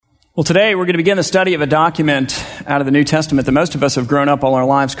Well, today we're going to begin the study of a document out of the New Testament that most of us have grown up all our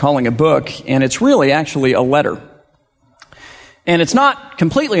lives calling a book, and it's really actually a letter. And it's not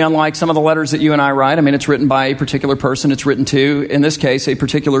completely unlike some of the letters that you and I write. I mean, it's written by a particular person. It's written to, in this case, a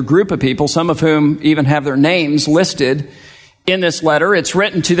particular group of people, some of whom even have their names listed in this letter. It's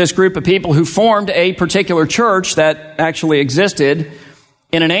written to this group of people who formed a particular church that actually existed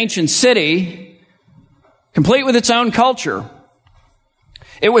in an ancient city, complete with its own culture.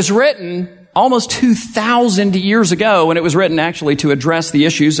 It was written almost 2,000 years ago, and it was written actually to address the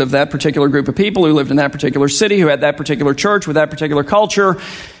issues of that particular group of people who lived in that particular city, who had that particular church with that particular culture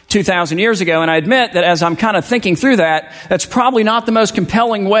 2,000 years ago. And I admit that as I'm kind of thinking through that, that's probably not the most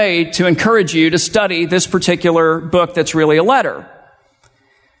compelling way to encourage you to study this particular book that's really a letter.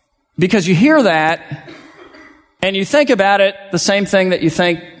 Because you hear that, and you think about it the same thing that you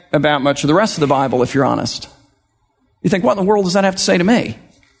think about much of the rest of the Bible, if you're honest. You think, what in the world does that have to say to me?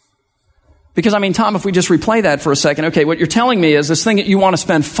 Because, I mean, Tom, if we just replay that for a second, okay, what you're telling me is this thing that you want to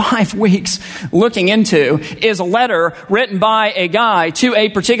spend 5 weeks looking into is a letter written by a guy to a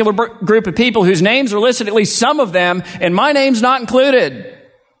particular group of people whose names are listed, at least some of them, and my name's not included.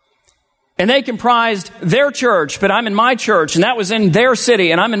 And they comprised their church, but I'm in my church, and that was in their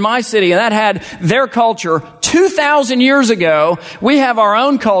city, and I'm in my city, and that had their culture. 2,000 years ago, we have our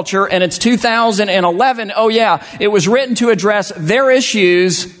own culture, and it's 2011. Oh yeah, it was written to address their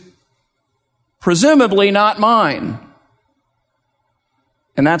issues, presumably not mine.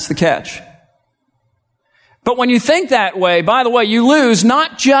 And that's the catch. But when you think that way, by the way, you lose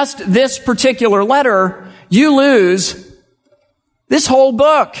not just this particular letter, you lose this whole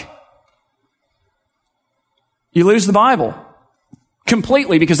book. You lose the Bible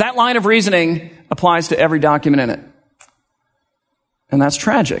completely, because that line of reasoning applies to every document in it. And that's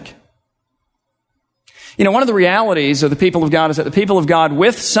tragic. You know, one of the realities of the people of God is that the people of God,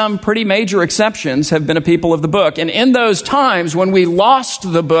 with some pretty major exceptions, have been a people of the book. And in those times when we lost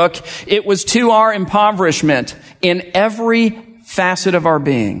the book, it was to our impoverishment in every facet of our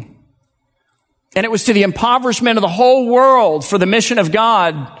being. And it was to the impoverishment of the whole world, for the mission of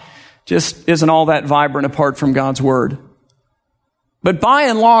God just isn't all that vibrant apart from God's Word. But by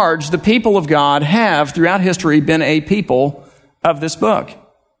and large, the people of God have, throughout history, been a people of this book.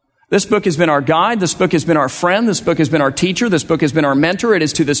 This book has been our guide. This book has been our friend. This book has been our teacher. This book has been our mentor. It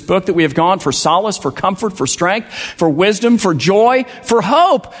is to this book that we have gone for solace, for comfort, for strength, for wisdom, for joy, for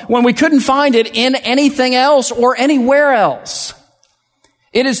hope, when we couldn't find it in anything else or anywhere else.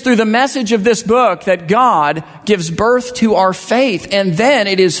 It is through the message of this book that God gives birth to our faith. And then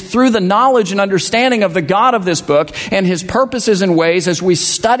it is through the knowledge and understanding of the God of this book and His purposes and ways, as we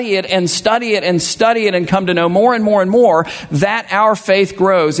study it and study it and study it and come to know more and more and more, that our faith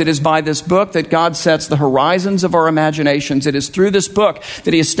grows. It is by this book that God sets the horizons of our imaginations. It is through this book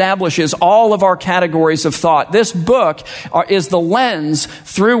that He establishes all of our categories of thought. This book is the lens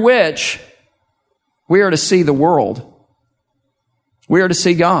through which we are to see the world. We are to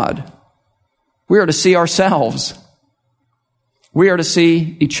see God. We are to see ourselves. We are to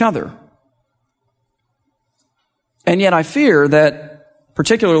see each other. And yet I fear that,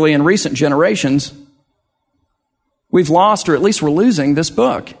 particularly in recent generations, we've lost, or at least we're losing, this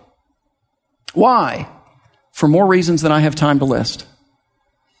book. Why? For more reasons than I have time to list.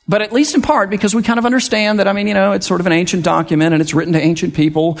 But at least in part because we kind of understand that, it's sort of an ancient document, and it's written to ancient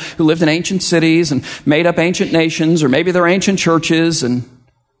people who lived in ancient cities and made up ancient nations, or maybe they're ancient churches. And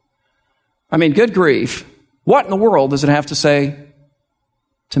good grief. What in the world does it have to say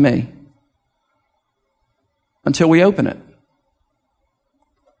to me? Until we open it.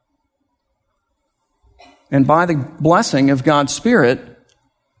 And by the blessing of God's Spirit,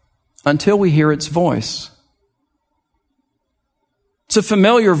 until we hear its voice. It's a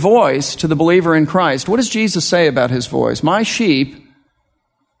familiar voice to the believer in Christ. What does Jesus say about His voice? My sheep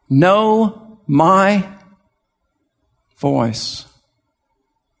know my voice.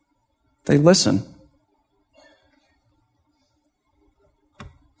 They listen.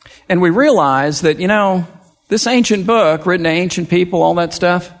 And we realize that, this ancient book, written to ancient people, all that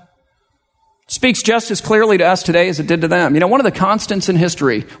stuff, speaks just as clearly to us today as it did to them. One of the constants in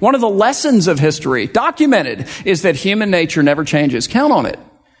history, one of the lessons of history, documented, is that human nature never changes. Count on it.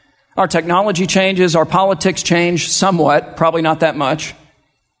 Our technology changes, our politics change somewhat, probably not that much.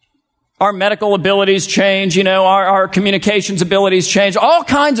 Our medical abilities change, our communications abilities change. All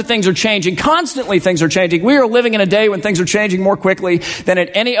kinds of things are changing. Constantly things are changing. We are living in a day when things are changing more quickly than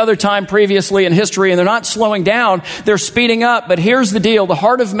at any other time previously in history, and they're not slowing down, they're speeding up. But here's the deal. The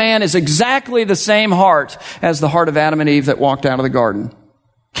heart of man is exactly the same heart as the heart of Adam and Eve that walked out of the garden.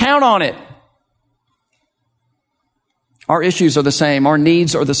 Count on it. Our issues are the same. Our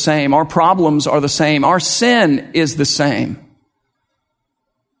needs are the same. Our problems are the same. Our sin is the same.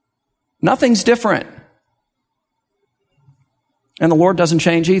 Nothing's different. And the Lord doesn't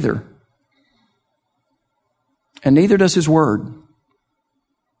change either. And neither does His Word.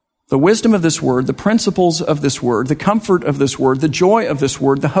 The wisdom of this Word, the principles of this Word, the comfort of this Word, the joy of this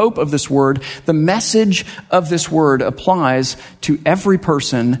Word, the hope of this Word, the message of this Word applies to every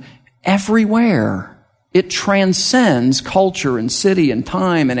person, everywhere. It transcends culture and city and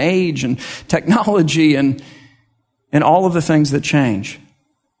time and age and technology and all of the things that change.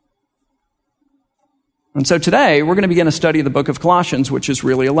 And so today, we're going to begin a study of the book of Colossians, which is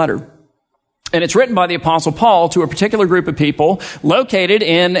really a letter. And it's written by the Apostle Paul to a particular group of people located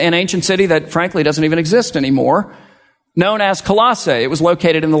in an ancient city that frankly doesn't even exist anymore, known as Colossae. It was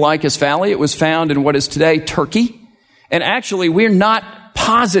located in the Lycus Valley. It was found in what is today Turkey. And actually, we're not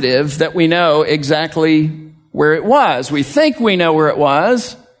positive that we know exactly where it was. We think we know where it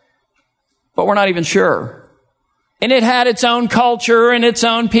was, but we're not even sure. And it had its own culture and its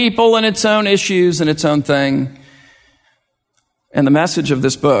own people and its own issues and its own thing. And the message of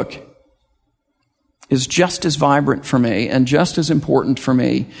this book is just as vibrant for me and just as important for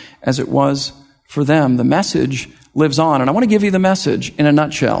me as it was for them. The message lives on. And I want to give you the message in a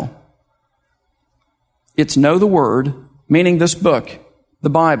nutshell. It's know the Word, meaning this book,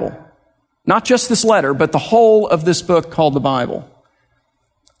 the Bible. Not just this letter, but the whole of this book called the Bible.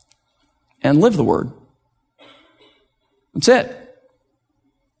 And live the Word. That's it.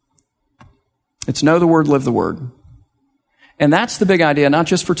 It's know the Word, live the Word. And that's the big idea, not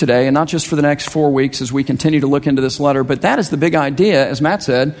just for today and not just for the next 4 weeks as we continue to look into this letter, but that is the big idea, as Matt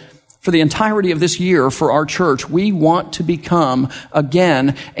said, for the entirety of this year for our church. We want to become,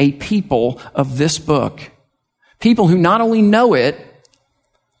 again, a people of this book. People who not only know it,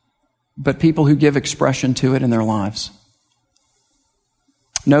 but people who give expression to it in their lives.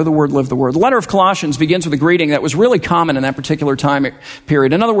 Know the Word, live the Word. The letter of Colossians begins with a greeting that was really common in that particular time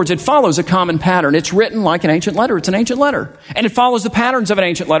period. In other words, it follows a common pattern. It's written like an ancient letter. It's an ancient letter. And it follows the patterns of an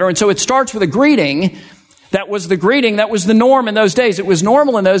ancient letter. And so it starts with a greeting that was the norm in those days. It was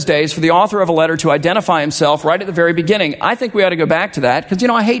normal in those days for the author of a letter to identify himself right at the very beginning. I think we ought to go back to that because,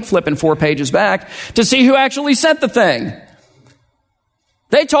 I hate flipping 4 pages back to see who actually sent the thing.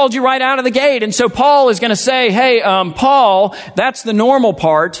 They told you right out of the gate. And so Paul is going to say, hey, Paul, that's the normal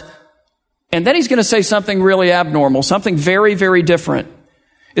part. And then he's going to say something really abnormal, something very, very different.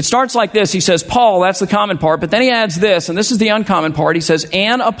 It starts like this. He says, Paul, that's the common part. But then he adds this, and this is the uncommon part. He says,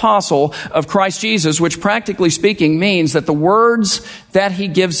 an apostle of Christ Jesus, which practically speaking means that the words that he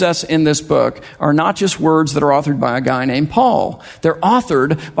gives us in this book are not just words that are authored by a guy named Paul. They're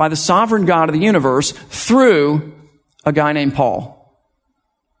authored by the sovereign God of the universe through a guy named Paul.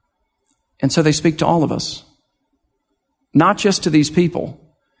 And so they speak to all of us, not just to these people.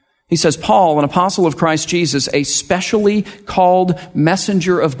 He says, Paul, an apostle of Christ Jesus, a specially called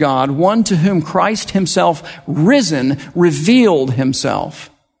messenger of God, one to whom Christ himself, risen, revealed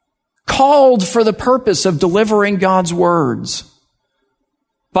himself, called for the purpose of delivering God's words.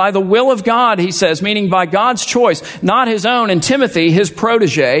 By the will of God, he says, meaning by God's choice, not his own, and Timothy, his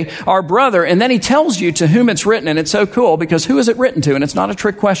protege, our brother. And then he tells you to whom it's written, and it's so cool because who is it written to? And it's not a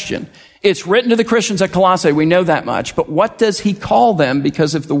trick question. It's written to the Christians at Colossae. We know that much. But what does he call them?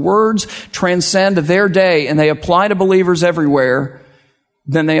 Because if the words transcend their day and they apply to believers everywhere,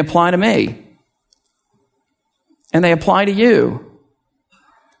 then they apply to me. And they apply to you.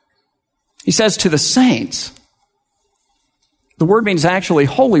 He says to the saints. The word means actually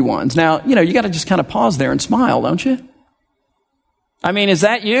holy ones. Now, you got to just kind of pause there and smile, don't you? I mean, is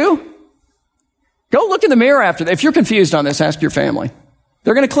that you? Go look in the mirror after that. If you're confused on this, ask your family.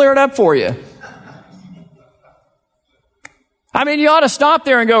 They're going to clear it up for you. I mean, you ought to stop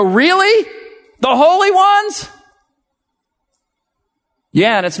there and go, really? The holy ones?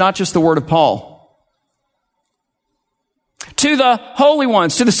 Yeah, and it's not just the word of Paul. To the holy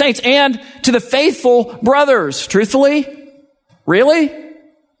ones, to the saints, and to the faithful brothers. Truthfully? Really?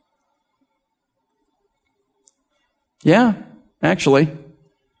 Yeah, actually.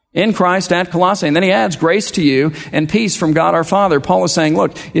 In Christ at Colossae. And then he adds, grace to you and peace from God our Father. Paul is saying,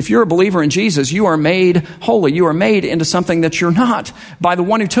 look, if you're a believer in Jesus, you are made holy. You are made into something that you're not by the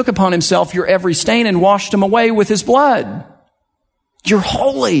one who took upon himself your every stain and washed them away with his blood. You're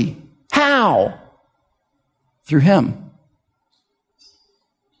holy. How? Through him.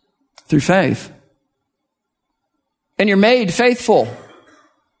 Through faith. And you're made faithful.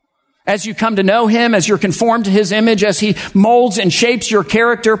 As you come to know him, as you're conformed to his image, as he molds and shapes your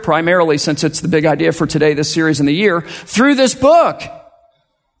character, primarily since it's the big idea for today, this series and the year, through this book,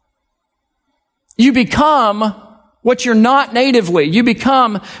 you become what you're not natively. You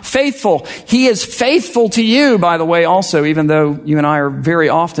become faithful. He is faithful to you, by the way, also, even though you and I are very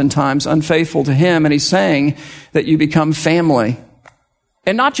oftentimes unfaithful to Him. And He's saying that you become family.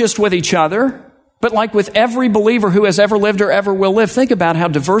 And not just with each other, but like with every believer who has ever lived or ever will live. Think about how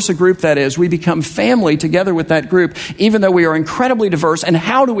diverse a group that is. We become family together with that group, even though we are incredibly diverse. And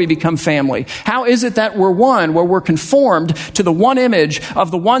how do we become family? How is it that we're one, where we're conformed to the one image of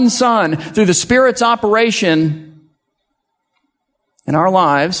the one Son through the Spirit's operation in our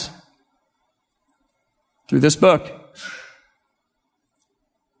lives through this book?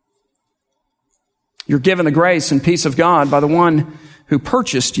 You're given the grace and peace of God by the one who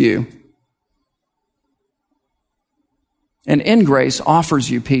purchased you, and in grace offers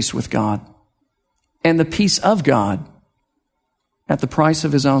you peace with God and the peace of God at the price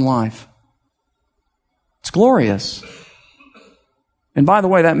of His own life. It's glorious. And by the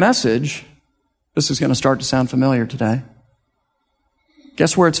way, that message, this is going to start to sound familiar today.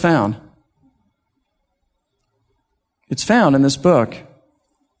 Guess where it's found? It's found in this book,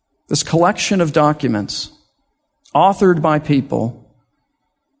 this collection of documents authored by people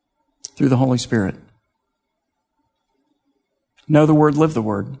through the Holy Spirit. Know the Word, live the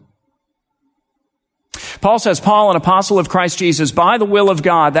Word. Paul says, Paul, an apostle of Christ Jesus, by the will of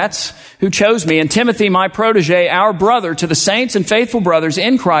God, that's who chose me, and Timothy, my protege, our brother, to the saints and faithful brothers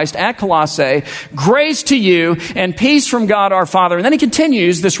in Christ at Colossae, grace to you and peace from God our Father. And then he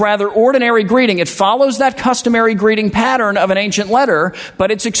continues this rather ordinary greeting. It follows that customary greeting pattern of an ancient letter,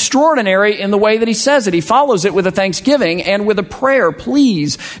 but it's extraordinary in the way that he says it. He follows it with a thanksgiving and with a prayer.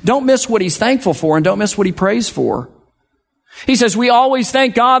 Please don't miss what he's thankful for and don't miss what he prays for. He says, we always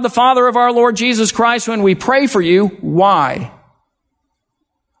thank God, the Father of our Lord Jesus Christ, when we pray for you. Why?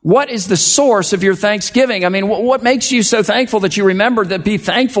 What is the source of your thanksgiving? I mean, what makes you so thankful that you remember to be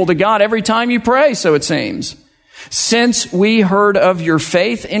thankful to God every time you pray, so it seems? Since we heard of your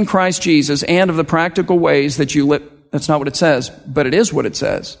faith in Christ Jesus and of the practical ways that you live. That's not what it says, but it is what it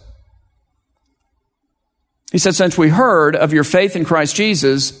says. He said, since we heard of your faith in Christ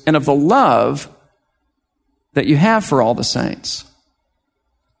Jesus and of the love that you have for all the saints.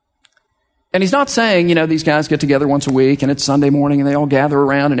 And he's not saying, these guys get together once a week and it's Sunday morning and they all gather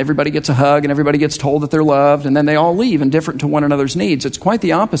around and everybody gets a hug and everybody gets told that they're loved and then they all leave indifferent to one another's needs. It's quite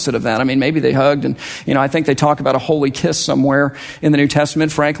the opposite of that. I mean, maybe they hugged and, I think they talk about a holy kiss somewhere in the New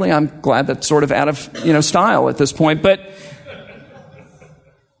Testament. Frankly, I'm glad that's sort of out of, style at this point, but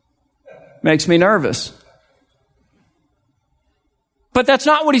makes me nervous. But that's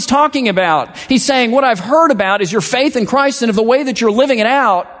not what he's talking about. He's saying what I've heard about is your faith in Christ and of the way that you're living it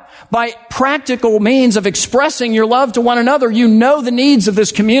out by practical means of expressing your love to one another. You know the needs of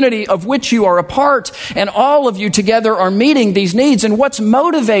this community of which you are a part, and all of you together are meeting these needs. And what's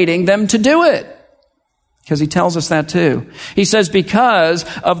motivating them to do it? Because he tells us that too. He says, because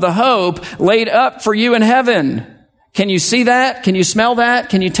of the hope laid up for you in heaven. Can you see that? Can you smell that?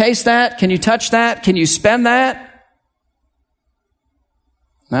 Can you taste that? Can you touch that? Can you spend that?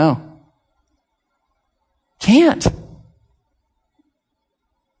 No. Can't.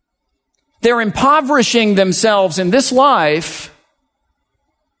 They're impoverishing themselves in this life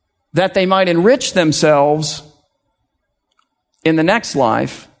that they might enrich themselves in the next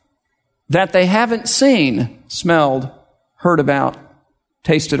life that they haven't seen, smelled, heard about,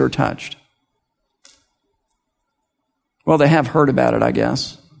 tasted, or touched. Well, they have heard about it, I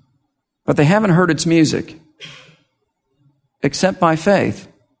guess, but they haven't heard its music except by faith.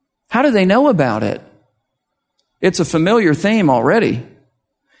 How do they know about it? It's a familiar theme already.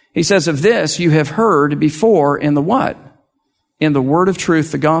 He says, of this you have heard before in the what? In the word of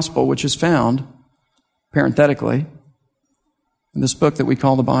truth, the gospel, which is found, parenthetically, in this book that we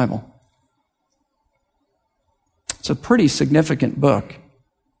call the Bible. It's a pretty significant book.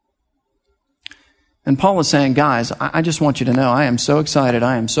 And Paul is saying, guys, I just want you to know, I am so excited.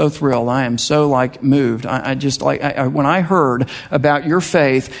 I am so thrilled. I am so moved. When I heard about your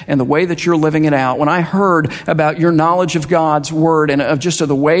faith and the way that you're living it out, when I heard about your knowledge of God's word and of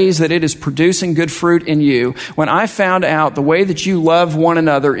the ways that it is producing good fruit in you, when I found out the way that you love one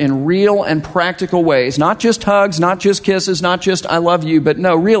another in real and practical ways, not just hugs, not just kisses, not just I love you, but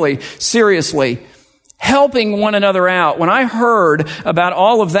no, really, seriously, helping one another out. When I heard about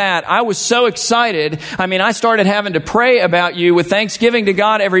all of that, I was so excited. I started having to pray about you with thanksgiving to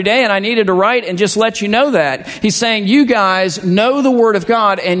God every day, and I needed to write and just let you know that. He's saying, you guys know the Word of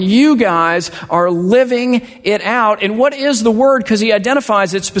God, and you guys are living it out. And what is the Word? Because he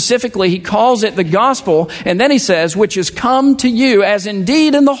identifies it specifically. He calls it the gospel, and then he says, which has come to you, as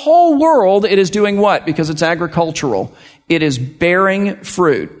indeed in the whole world it is doing what? Because it's agricultural. It is bearing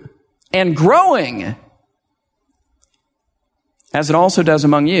fruit and growing as it also does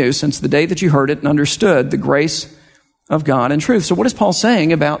among you, since the day that you heard it and understood the grace of God and truth. So what is Paul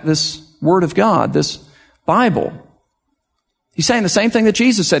saying about this Word of God, this Bible? He's saying the same thing that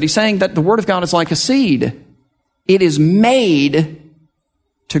Jesus said. He's saying that the Word of God is like a seed. It is made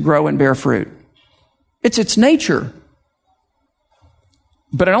to grow and bear fruit. It's its nature.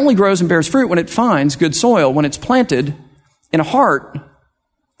 But it only grows and bears fruit when it finds good soil, when it's planted in a heart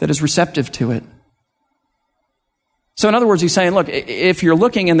that is receptive to it. So in other words, he's saying, look, if you're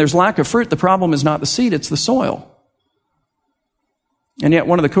looking and there's lack of fruit, the problem is not the seed, it's the soil. And yet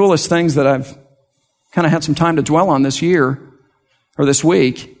one of the coolest things that I've kind of had some time to dwell on this year, or this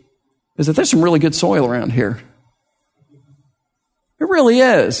week, is that there's some really good soil around here. It really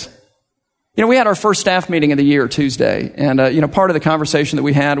is. You know, we had our first staff meeting of the year Tuesday, and, part of the conversation that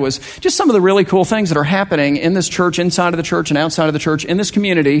we had was just some of the really cool things that are happening in this church, inside of the church and outside of the church, in this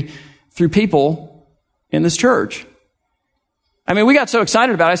community, through people in this church. I mean, we got so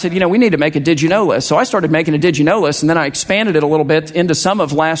excited about it, I said, we need to make a did you know list. So I started making a did you know list, and then I expanded it a little bit into some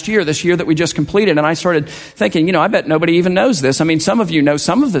of this year that we just completed, and I started thinking, I bet nobody even knows this. I mean, some of you know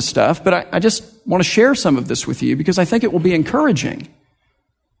some of this stuff, but I just want to share some of this with you because I think it will be encouraging.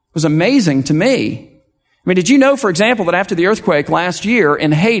 It was amazing to me. I mean, did you know, for example, that after the earthquake last year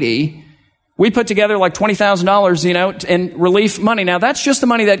in Haiti, we put together like $20,000, in relief money. Now, that's just the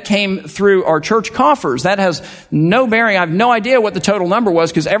money that came through our church coffers. That has no bearing. I have no idea what the total number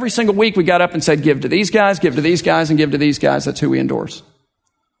was because every single week we got up and said, give to these guys, give to these guys, and give to these guys. That's who we endorse.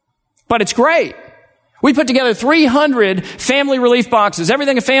 But it's great. We put together 300 family relief boxes,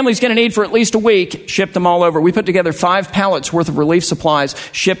 everything a family's going to need for at least a week, shipped them all over. We put together 5 pallets worth of relief supplies,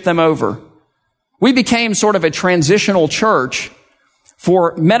 shipped them over. We became sort of a transitional church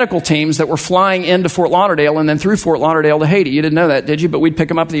for medical teams that were flying into Fort Lauderdale and then through Fort Lauderdale to Haiti. You didn't know that, did you? But we'd pick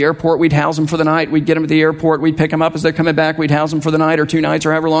them up at the airport. We'd house them for the night. We'd get them at the airport. We'd pick them up as they're coming back. We'd house them for the night or 2 nights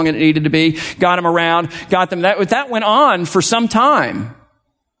or however long it needed to be. Got them around. Got them. That went on for some time.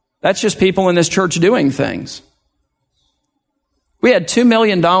 That's just people in this church doing things. We had $2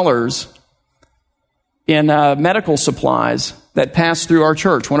 million in medical supplies that passed through our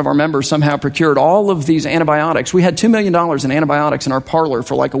church. One of our members somehow procured all of these antibiotics. We had $2 million in antibiotics in our parlor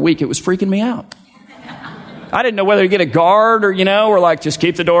for like a week. It was freaking me out. I didn't know whether to get a guard or, or like just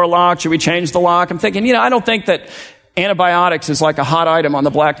keep the door locked. Should we change the lock? I'm thinking, I don't think that antibiotics is like a hot item on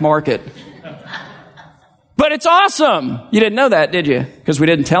the black market. But it's awesome. You didn't know that, did you? Because we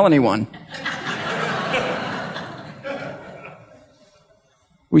didn't tell anyone.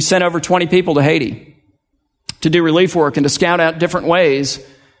 We sent over 20 people to Haiti to do relief work and to scout out different ways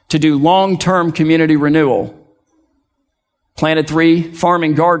to do long-term community renewal. Planted 3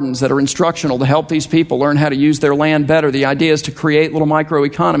 farming gardens that are instructional to help these people learn how to use their land better. The idea is to create little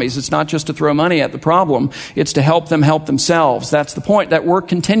microeconomies. It's not just to throw money at the problem. It's to help them help themselves. That's the point. That work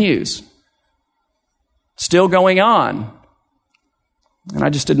continues. Still going on. And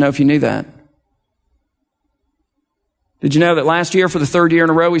I just didn't know if you knew that. Did you know that last year, for the 3rd year in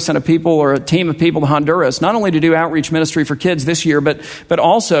a row, we sent a team of people to Honduras, not only to do outreach ministry for kids this year, but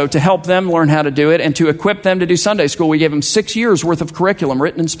also to help them learn how to do it and to equip them to do Sunday school. We gave them 6 years worth of curriculum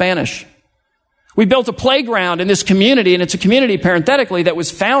written in Spanish. We built a playground in this community, and it's a community, parenthetically, that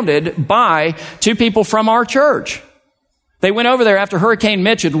was founded by 2 people from our church. They went over there after Hurricane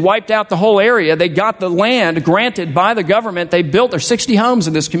Mitch had wiped out the whole area. They got the land granted by the government. They built, there's 60 homes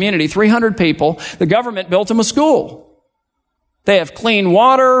in this community, 300 people. The government built them a school. They have clean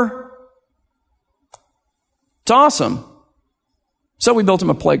water. It's awesome. So we built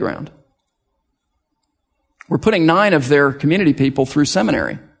them a playground. We're putting 9 of their community people through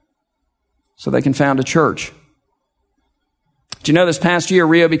seminary so they can found a church. Did you know this past year,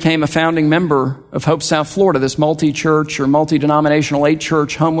 Rio became a founding member of Hope South Florida, this multi-church or multi-denominational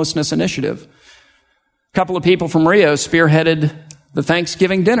 8-church homelessness initiative? A couple of people from Rio spearheaded the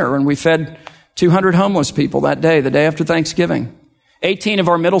Thanksgiving dinner, and we fed 200 homeless people that day, the day after Thanksgiving. 18 of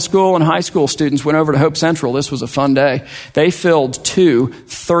our middle school and high school students went over to Hope Central. This was a fun day. They filled 2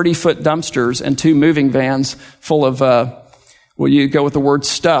 30-foot dumpsters and 2 moving vans full of, you go with the word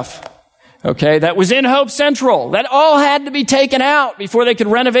stuff. Okay, that was in Hope Central. That all had to be taken out before they could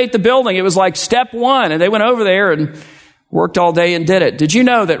renovate the building. It was like step 1, and they went over there and worked all day and did it. Did you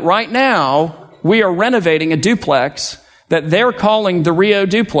know that right now we are renovating a duplex that they're calling the Rio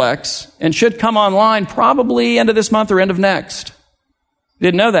Duplex and should come online probably end of this month or end of next?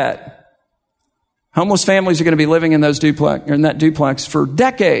 Didn't know that. Homeless families are going to be living in that duplex for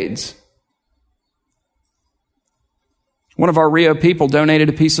decades. One of our Rio people donated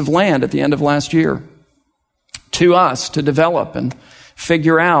a piece of land at the end of last year to us to develop and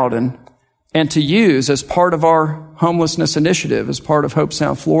figure out and and to use as part of our homelessness initiative, as part of Hope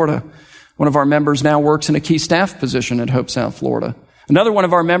South Florida. One of our members now works in a key staff position at Hope South Florida. Another one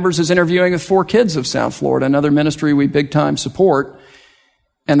of our members is interviewing with 4 Kids of South Florida, another ministry we big time support,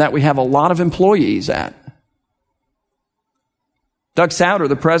 and that we have a lot of employees at. Doug Souter,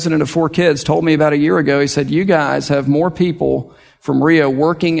 the president of 4 Kids, told me about a year ago, he said, you guys have more people from Rio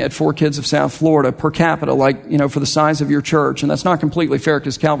working at 4 Kids of South Florida per capita, like, for the size of your church. And that's not completely fair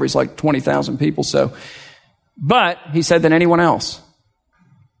because Calvary's like 20,000 people. So, but he said than anyone else.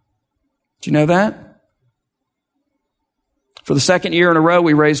 Did you know that? For the second year in a row,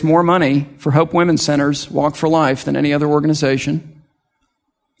 we raised more money for Hope Women's Center's Walk for Life than any other organization.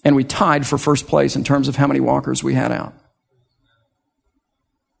 And we tied for first place in terms of how many walkers we had out.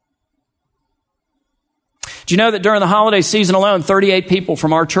 Do you know that during the holiday season alone, 38 people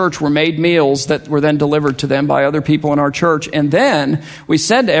from our church were made meals that were then delivered to them by other people in our church? And then we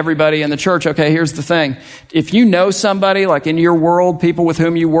said to everybody in the church, okay, here's the thing. If you know somebody, like in your world, people with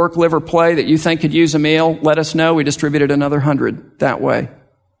whom you work, live, or play, that you think could use a meal, let us know. We distributed another 100 that way.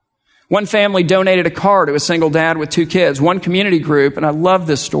 One family donated a car to a single dad with 2 kids. One community group, and I love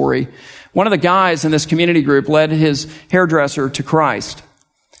this story, one of the guys in this community group led his hairdresser to Christ.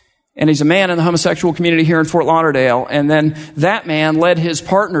 And he's a man in the homosexual community here in Fort Lauderdale. And then that man led his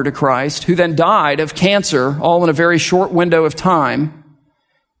partner to Christ, who then died of cancer, all in a very short window of time.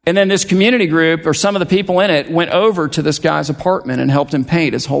 And then this community group, or some of the people in it, went over to this guy's apartment and helped him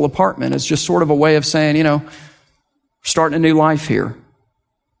paint his whole apartment. It's just sort of a way of saying, we're starting a new life here.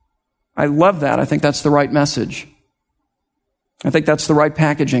 I love that. I think that's the right message. I think that's the right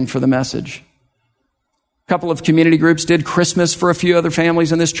packaging for the message. A couple of community groups did Christmas for a few other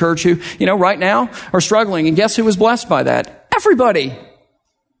families in this church who, right now are struggling. And guess who was blessed by that? Everybody.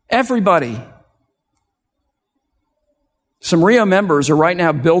 Everybody. Some Rio members are right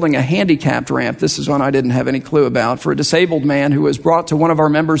now building a handicapped ramp. This is one I didn't have any clue about, for a disabled man who was brought to one of our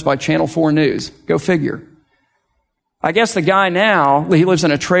members by Channel 4 News. Go figure. I guess the guy now, he lives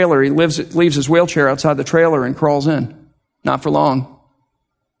in a trailer. He leaves his wheelchair outside the trailer and crawls in. Not for long.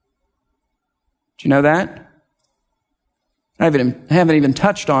 Do you know that? I haven't even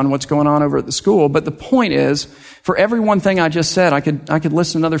touched on what's going on over at the school, but the point is, for every one thing I just said, I could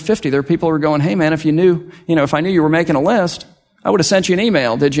list another 50. There are people who are going, hey man, if I knew you were making a list, I would have sent you an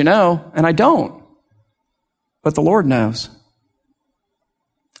email. Did you know? And I don't. But the Lord knows.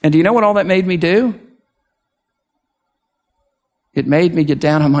 And do you know what all that made me do? It made me get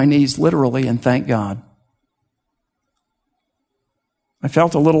down on my knees literally and thank God. I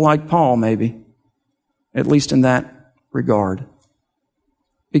felt a little like Paul, maybe, at least in that regard.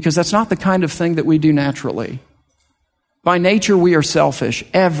 Because that's not the kind of thing that we do naturally. By nature, we are selfish.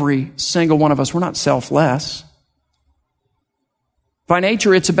 Every single one of us. We're not selfless. By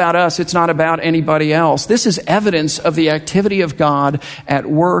nature, it's about us. It's not about anybody else. This is evidence of the activity of God at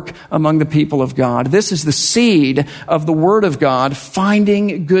work among the people of God. This is the seed of the Word of God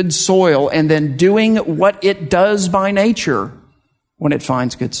finding good soil and then doing what it does by nature when it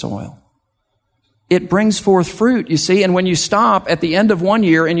finds good soil. It brings forth fruit, you see, and when you stop at the end of one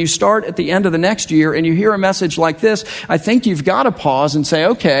year and you start at the end of the next year and you hear a message like this, I think you've got to pause and say,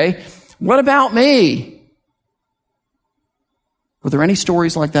 okay, what about me? Were there any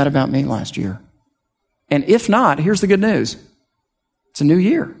stories like that about me last year? And if not, here's the good news. It's a new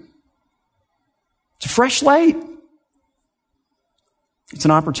year. It's a fresh slate. It's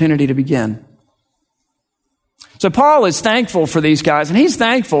an opportunity to begin. So Paul is thankful for these guys, and he's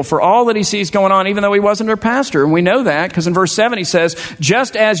thankful for all that he sees going on, even though he wasn't their pastor. And we know that because in verse 7 he says,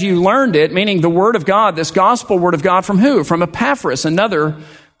 just as you learned it, meaning the Word of God, this gospel Word of God from who? From Epaphras, another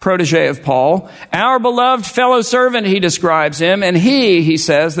protege of Paul. Our beloved fellow servant, he describes him, and he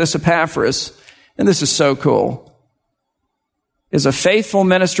says, this Epaphras, and this is so cool, is a faithful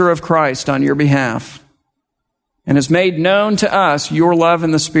minister of Christ on your behalf, and has made known to us your love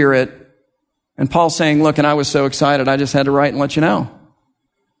in the Spirit. And Paul's saying, look, and I was so excited, I just had to write and let you know.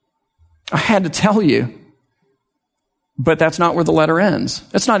 I had to tell you. But that's not where the letter ends.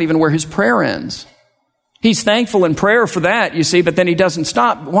 That's not even where his prayer ends. He's thankful in prayer for that, you see, but then he doesn't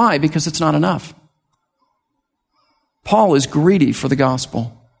stop. Why? Because it's not enough. Paul is greedy for the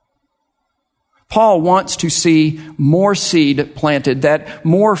gospel. Paul wants to see more seed planted, that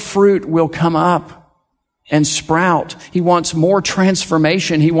more fruit will come up and sprout. He wants more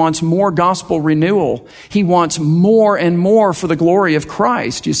transformation. He wants more gospel renewal. He wants more and more for the glory of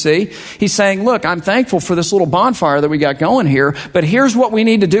Christ, you see. He's saying, look, I'm thankful for this little bonfire that we got going here, but here's what we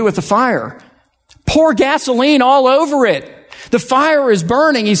need to do with the fire. Pour gasoline all over it. The fire is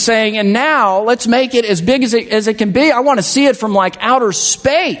burning, he's saying, and now let's make it as big as it can be. I want to see it from like outer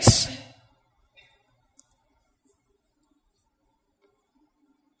space.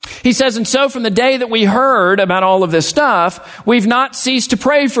 He says, and so from the day that we heard about all of this stuff, we've not ceased to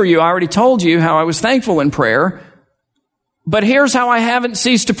pray for you. I already told you how I was thankful in prayer. But here's how I haven't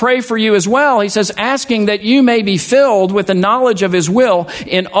ceased to pray for you as well. He says, asking that you may be filled with the knowledge of His will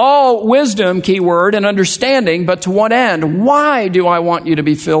in all wisdom, keyword, and understanding. But to what end? Why do I want you to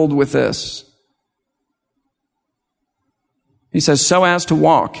be filled with this? He says, so as to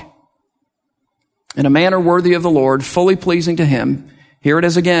walk in a manner worthy of the Lord, fully pleasing to Him. Here it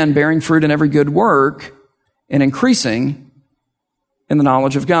is again, bearing fruit in every good work and increasing in the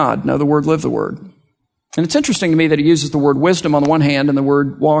knowledge of God. Know the Word, live the Word. And it's interesting to me that he uses the word wisdom on the one hand and the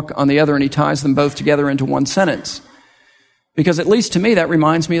word walk on the other, and he ties them both together into one sentence. Because at least to me, that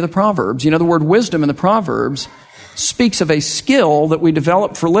reminds me of the Proverbs. You know, the word wisdom in the Proverbs speaks of a skill that we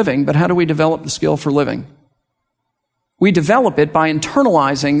develop for living, but how do we develop the skill for living? We develop it by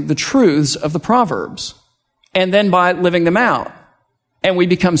internalizing the truths of the Proverbs, and then by living them out. And we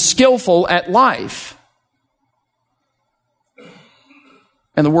become skillful at life.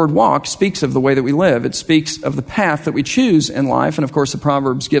 And the word walk speaks of the way that we live. It speaks of the path that we choose in life. And of course, the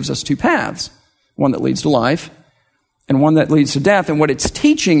Proverbs gives us two paths, one that leads to life and one that leads to death. And what it's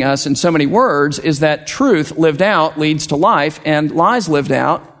teaching us in so many words is that truth lived out leads to life, and lies lived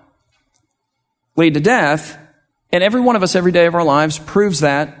out lead to death. And every one of us every day of our lives proves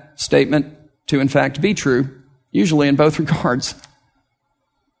that statement to, in fact, be true, usually in both regards,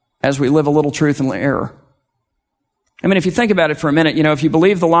 as we live a little truth and error. I mean, if you think about it for a minute, you know, if you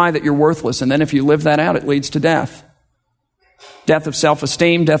believe the lie that you're worthless, and then if you live that out, it leads to death. Death of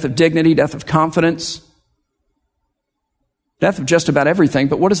self-esteem, death of dignity, death of confidence, death of just about everything.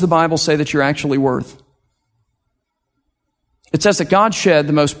 But what does the Bible say that you're actually worth? It says that God shed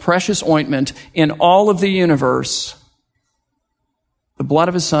the most precious ointment in all of the universe, the blood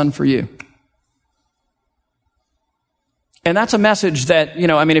of His Son for you. And that's a message that, you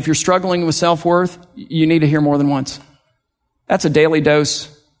know, I mean, if you're struggling with self-worth, you need to hear more than once. That's a daily dose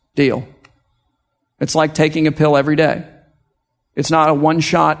deal. It's like taking a pill every day. It's not a one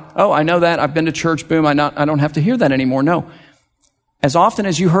shot, oh, I know that, I've been to church, boom, I don't have to hear that anymore. No. As often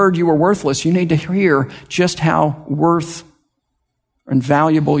as you heard you were worthless, you need to hear just how worth and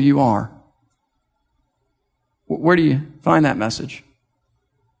valuable you are. Where do you find that message?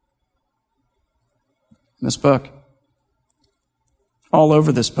 In this book. All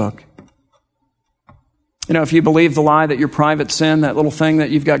over this book. You know, if you believe the lie that your private sin, that little thing that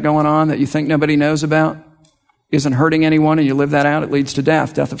you've got going on that you think nobody knows about, isn't hurting anyone, and you live that out, it leads to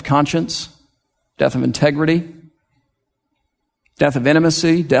death. Death of conscience, death of integrity, death of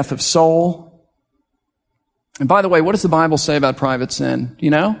intimacy, death of soul. And by the way, what does the Bible say about private sin? You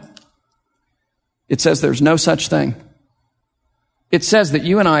know? It says there's no such thing. It says that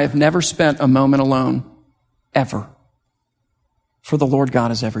you and I have never spent a moment alone, ever. For the Lord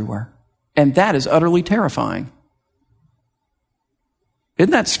God is everywhere. And that is utterly terrifying.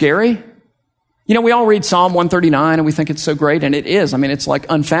 Isn't that scary? You know, we all read Psalm 139 and we think it's so great, and it is. I mean, it's like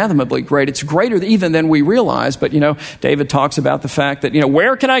unfathomably great. It's greater even than we realize. But, you know, David talks about the fact that, you know,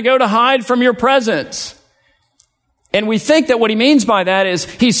 where can I go to hide from your presence? And we think that what he means by that is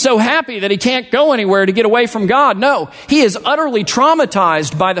he's so happy that he can't go anywhere to get away from God. No, he is utterly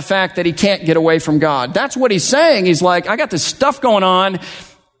traumatized by the fact that he can't get away from God. That's what he's saying. He's like, I got this stuff going on,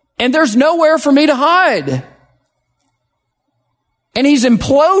 and there's nowhere for me to hide. And he's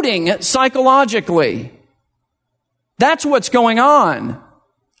imploding psychologically. That's what's going on.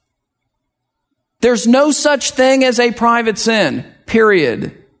 There's no such thing as a private sin,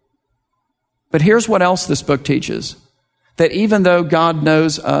 period. But here's what else this book teaches. That even though God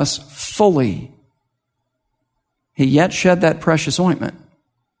knows us fully, He yet shed that precious ointment.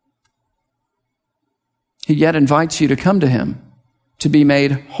 He yet invites you to come to Him, to be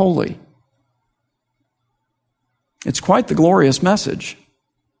made holy. It's quite the glorious message.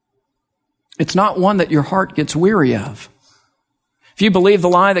 It's not one that your heart gets weary of. If you believe the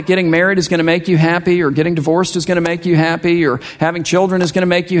lie that getting married is going to make you happy, or getting divorced is going to make you happy, or having children is going to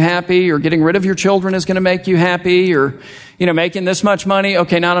make you happy, or getting rid of your children is going to make you happy, or, you know, making this much money,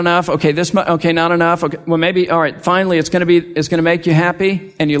 okay, not enough, okay, okay, not enough, okay, well, maybe, all right, finally it's going to make you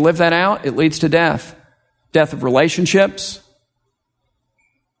happy, and you live that out, it leads to death. Death of relationships,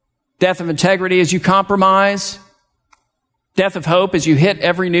 death of integrity as you compromise, death of hope as you hit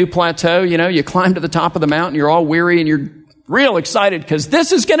every new plateau. You know, you climb to the top of the mountain, you're all weary, and you're real excited because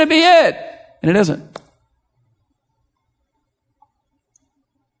this is going to be it. And it isn't.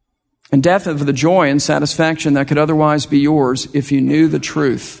 And death of the joy and satisfaction that could otherwise be yours if you knew the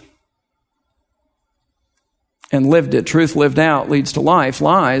truth and lived it. Truth lived out leads to life.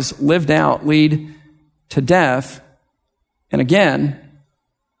 Lies lived out lead to death. And again,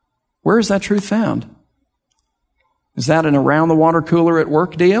 Where is that truth found? Is that an around the water cooler at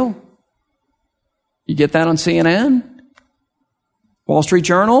work deal? You get that on CNN? Wall Street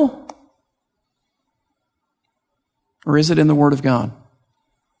Journal? Or is it in the Word of God?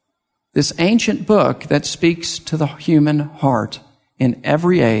 This ancient book that speaks to the human heart in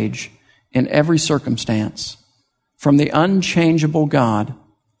every age, in every circumstance, from the unchangeable God,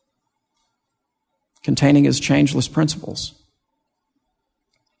 containing His changeless principles.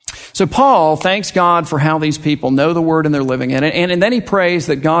 So Paul thanks God for how these people know the Word and they're living in it. And then he prays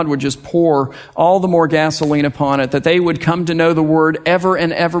that God would just pour all the more gasoline upon it, that they would come to know the Word ever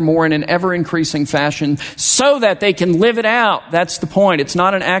and ever more in an ever-increasing fashion so that they can live it out. That's the point. It's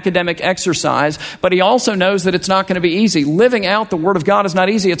not an academic exercise, but he also knows that it's not going to be easy. Living out the Word of God is not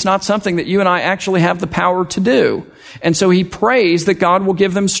easy. It's not something that you and I actually have the power to do. And so he prays that God will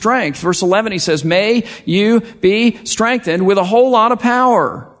give them strength. Verse 11, he says, may you be strengthened with a whole lot of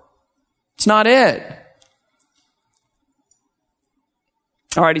power. It's not it.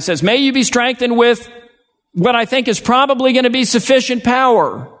 All right, he says, may you be strengthened with what I think is probably going to be sufficient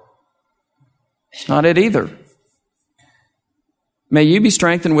power. It's not it either. May you be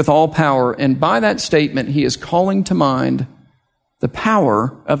strengthened with all power. And by that statement, he is calling to mind the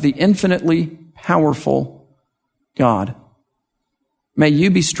power of the infinitely powerful God. May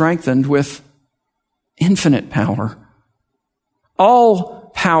you be strengthened with infinite power. All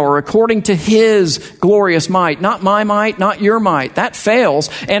power according to His glorious might, not my might, not your might. That fails.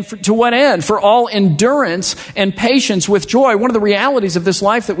 And to what end? For all endurance and patience with joy. One of the realities of this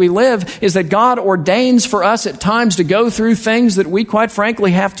life that we live is that God ordains for us at times to go through things that we quite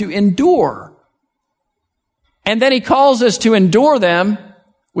frankly have to endure. And then He calls us to endure them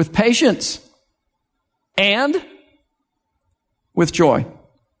with patience and with joy.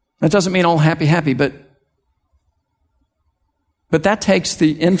 That doesn't mean all happy, but that takes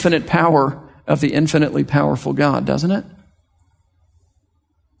the infinite power of the infinitely powerful God, doesn't it?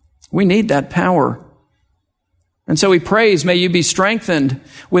 We need that power. And so he prays, may you be strengthened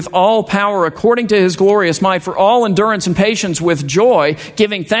with all power according to His glorious might for all endurance and patience with joy,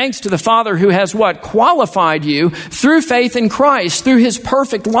 giving thanks to the Father who has what? Qualified you through faith in Christ, through His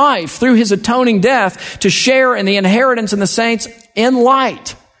perfect life, through His atoning death, to share in the inheritance in the saints in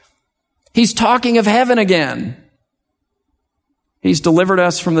light. He's talking of heaven again. He's delivered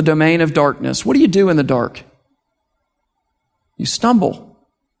us from the domain of darkness. What do you do in the dark? You stumble.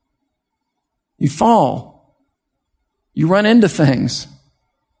 You fall. You run into things.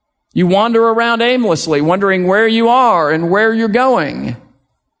 You wander around aimlessly, wondering where you are and where you're going.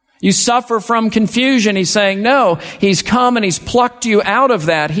 You suffer from confusion. He's saying, no, He's come and He's plucked you out of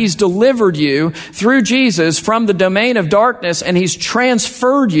that. He's delivered you through Jesus from the domain of darkness, and He's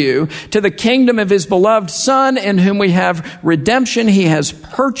transferred you to the kingdom of His beloved Son, in whom we have redemption. He has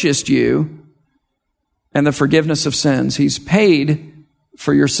purchased you and the forgiveness of sins. He's paid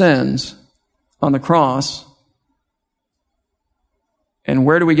for your sins on the cross. And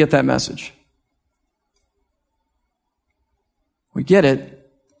where do we get that message? We get it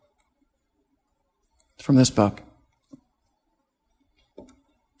from this book.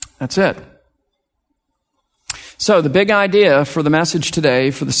 That's it. So the big idea for the message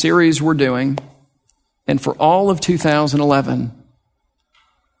today, for the series we're doing, and for all of 2011,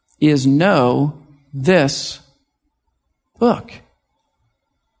 is know this book.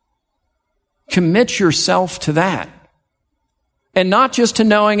 Commit yourself to that. And not just to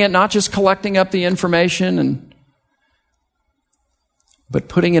knowing it, not just collecting up the information, but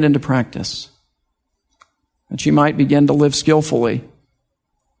putting it into practice. That you might begin to live skillfully.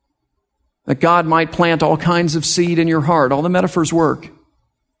 That God might plant all kinds of seed in your heart. All the metaphors work.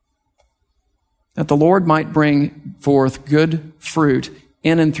 That the Lord might bring forth good fruit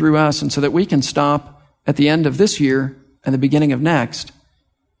in and through us, and so that we can stop at the end of this year and the beginning of next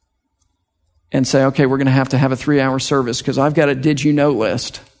and say, okay, we're going to have a 3-hour service because I've got a did you know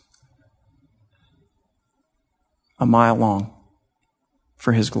list a mile long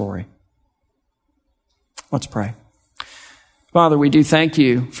for His glory. Let's pray. Father, we do thank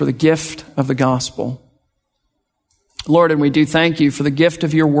You for the gift of the gospel. Lord, and we do thank You for the gift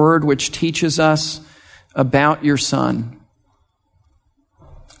of Your word, which teaches us about Your Son.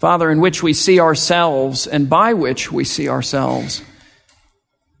 Father, in which we see ourselves and by which we see ourselves.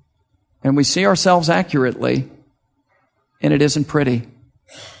 And we see ourselves accurately, and it isn't pretty.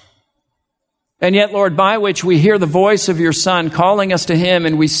 And yet, Lord, by which we hear the voice of Your Son calling us to Him,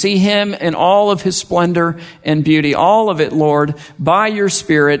 and we see Him in all of His splendor and beauty. All of it, Lord, by Your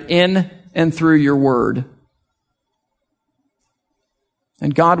Spirit in and through Your word.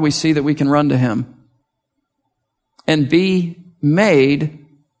 And God, we see that we can run to Him and be made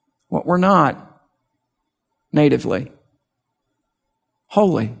what we're not natively.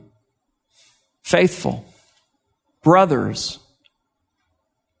 Holy, faithful, brothers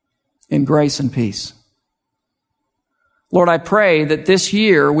in grace and peace. Lord, I pray that this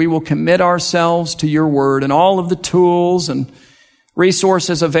year we will commit ourselves to your word and all of the tools and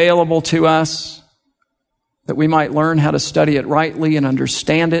resources available to us, that we might learn how to study it rightly and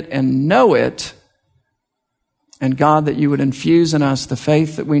understand it and know it. And God, that you would infuse in us the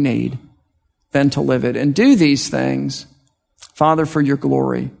faith that we need then to live it. And do these things, Father, for your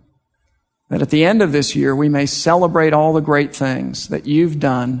glory, that at the end of this year we may celebrate all the great things that you've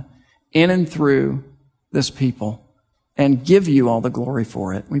done in and through this people and give you all the glory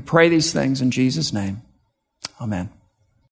for it. We pray these things in Jesus' name. Amen.